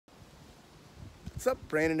What's up,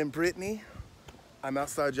 Brandon and Brittany? I'm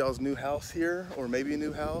outside y'all's new house here, or maybe a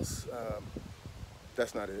new house.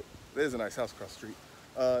 That's not it. There's a nice house across the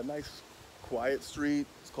street. Nice, quiet street.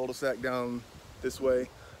 It's cul-de-sac down this way.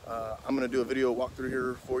 I'm gonna do a video walkthrough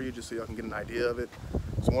here for you just so y'all can get an idea of it.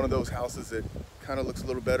 It's one of those houses that kind of looks a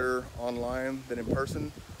little better online than in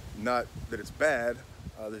person. Not that it's bad,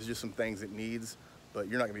 there's just some things it needs, but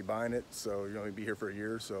you're not gonna be buying it, so you're gonna be here for a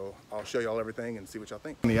year, so I'll show y'all everything and see what y'all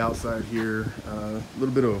think. On the outside here, a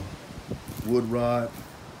little bit of wood rot,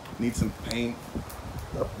 need some paint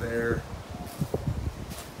up there.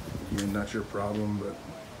 Again, not your problem, but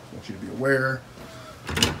I want you to be aware.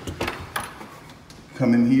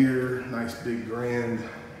 Come in here, nice big grand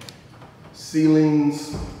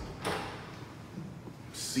ceilings,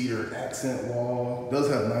 cedar accent wall. Does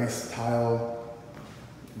have nice tile,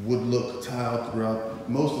 wood look tile throughout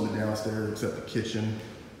most of the downstairs except the kitchen.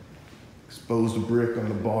 Exposed brick on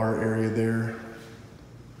the bar area there.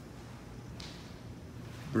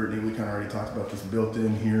 Brittany, we kind of already talked about this built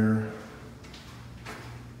in here.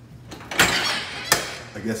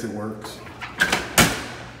 I guess it works.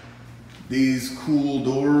 These cool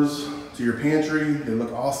doors to your pantry, they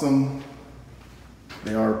look awesome.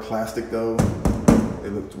 They are plastic though. They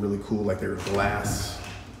looked really cool, like they were glass.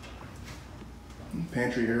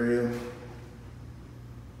 Pantry area.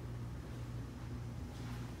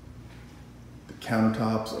 The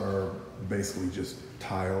countertops are basically just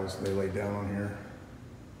tiles they lay down on here.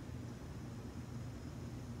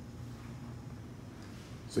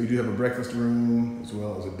 So you do have a breakfast room as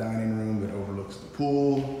well as a dining room that overlooks the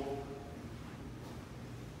pool.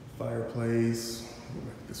 Fireplace, go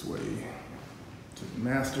back this way to the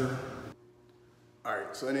master. All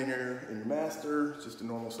right, so in here in your master, it's just a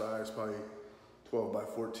normal size, probably 12 by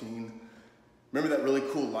 14. Remember that really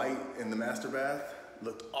cool light in the master bath?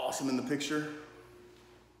 Looked awesome in the picture.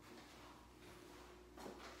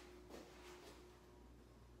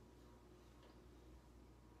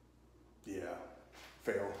 Yeah,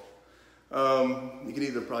 fail. You can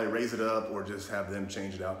either probably raise it up or just have them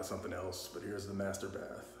change it out to something else, but here's the master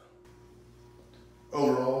bath.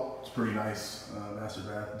 Overall, it's pretty nice. Master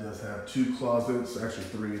bath does have 2 closets, actually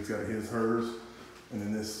 3. It's got a his, hers, and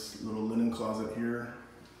then this little linen closet here.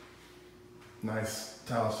 Nice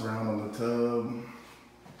tile surround on the tub.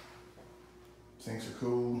 Sinks are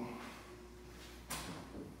cool.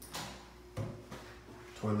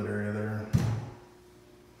 Toilet area there.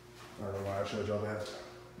 I don't know why I showed y'all that.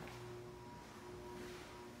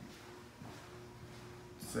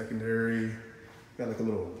 Secondary, got like a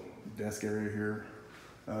little desk area here.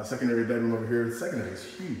 Secondary bedroom over here. The secondary is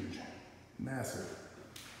huge, massive.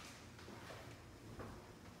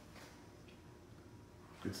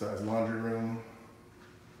 Good sized laundry room.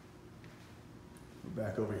 We're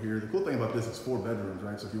back over here. The cool thing about this is 4 bedrooms,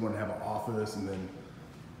 right? So if you want to have an office and then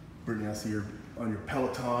Brittany, I see you're on your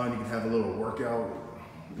Peloton, you can have a little workout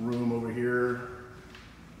room over here.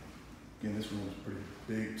 Again, this room is pretty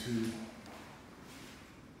big too.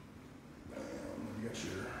 You got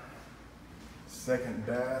your second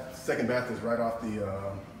bath. Second bath is right off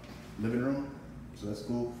the living room, so that's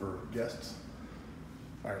cool for guests.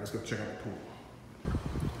 All right, let's go check out the pool.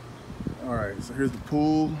 All right, so here's the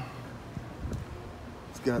pool.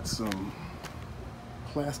 It's got some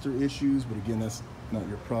plaster issues, but again, that's not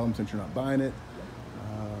your problem since you're not buying it.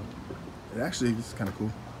 This is kind of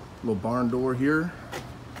cool. Little barn door here.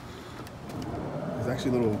 There's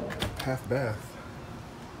actually a little half bath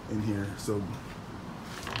in here, so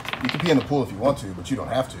you can pee in the pool if you want to, but you don't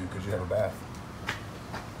have to because you have a bath.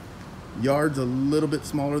 Yard's a little bit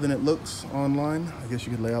smaller than it looks online. I guess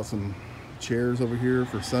you could lay out some chairs over here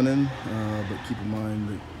for sunning, but keep in mind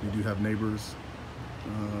that you do have neighbors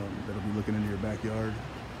that'll be looking into your backyard.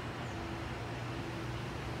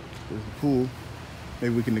 There's the pool.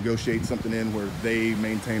 Maybe we can negotiate something in where they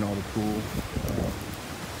maintain all the pool.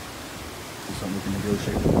 Something we can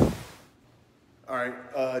negotiate. All right,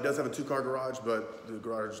 it does have a 2-car garage, but the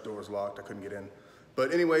garage door is locked. I couldn't get in.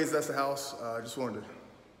 But anyways, that's the house. I just wanted to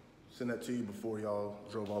send that to you before y'all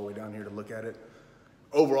drove all the way down here to look at it.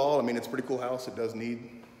 Overall, I mean, it's a pretty cool house. It does need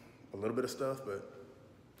a little bit of stuff, but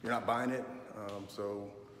you're not buying it. So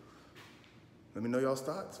let me know y'all's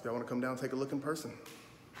thoughts if y'all want to come down and take a look in person.